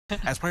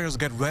As players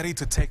get ready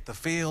to take the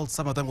field,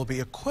 some of them will be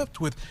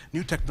equipped with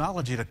new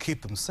technology to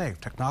keep them safe.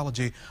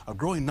 Technology a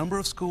growing number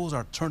of schools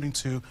are turning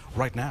to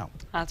right now.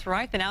 That's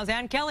right. The Now's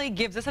Ann Kelly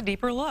gives us a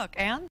deeper look.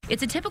 Ann?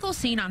 It's a typical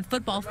scene on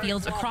football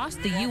fields across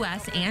the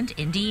U.S. and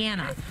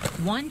Indiana.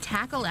 One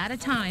tackle at a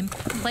time,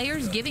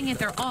 players giving it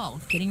their all,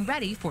 getting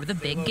ready for the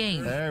big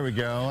game. There we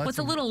go. What's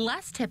a little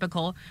less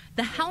typical,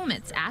 the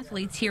helmets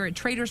athletes here at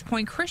Traders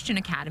Point Christian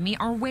Academy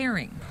are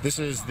wearing. This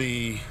is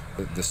the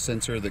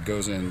sensor that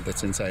goes in,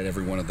 that's inside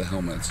every one of the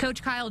helmets.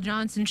 Coach Kyle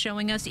Johnson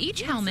showing us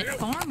each helmet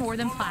far more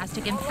than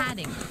plastic and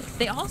padding.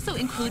 They also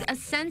include a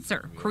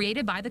sensor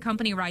created by the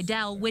company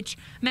Rydell, which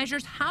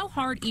measures how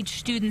hard each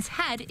student's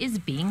head is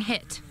being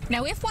hit.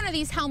 Now, if one of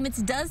these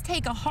helmets does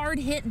take a hard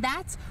hit,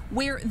 that's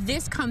where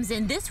this comes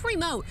in. This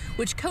remote,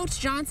 which Coach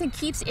Johnson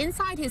keeps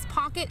inside his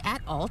pocket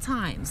at all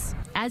times.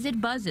 As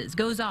it buzzes,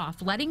 goes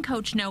off, letting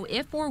Coach know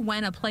if or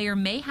when a player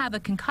may have a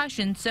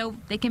concussion so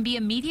they can be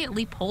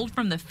immediately pulled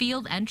from the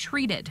field and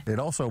treated. It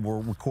also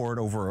will record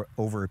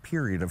over a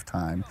period of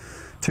time,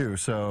 too.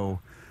 So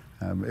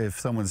if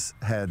someone's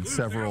had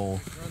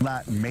several,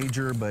 not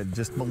major, but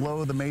just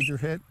below the major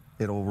hit,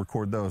 it'll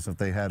record those. If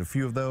they had a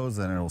few of those,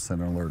 then it'll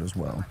send an alert as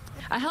well.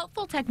 A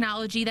helpful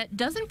technology that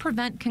doesn't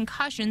prevent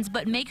concussions,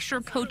 but makes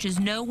sure coaches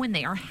know when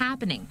they are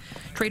happening.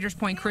 Traders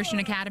Point Christian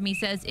Academy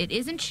says it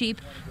isn't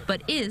cheap,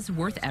 but is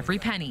worth every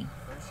penny.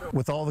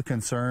 With all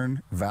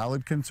the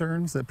valid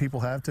concerns that people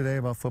have today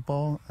about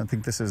football, I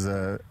think this is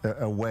a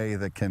way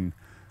that can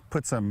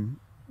put some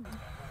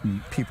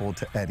people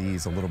at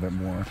ease a little bit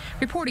more.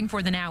 Reporting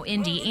for the Now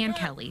Indy, Ann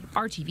Kelly,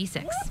 RTV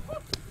 6.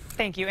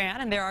 Thank you,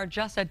 Ann. And there are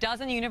just a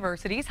dozen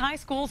universities, high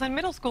schools and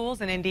middle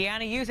schools in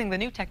Indiana using the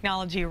new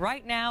technology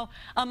right now.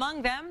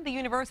 Among them, the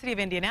University of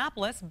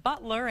Indianapolis,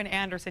 Butler and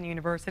Anderson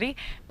University,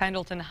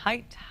 Pendleton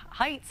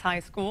Heights High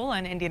School,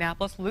 and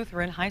Indianapolis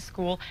Lutheran High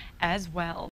School as well.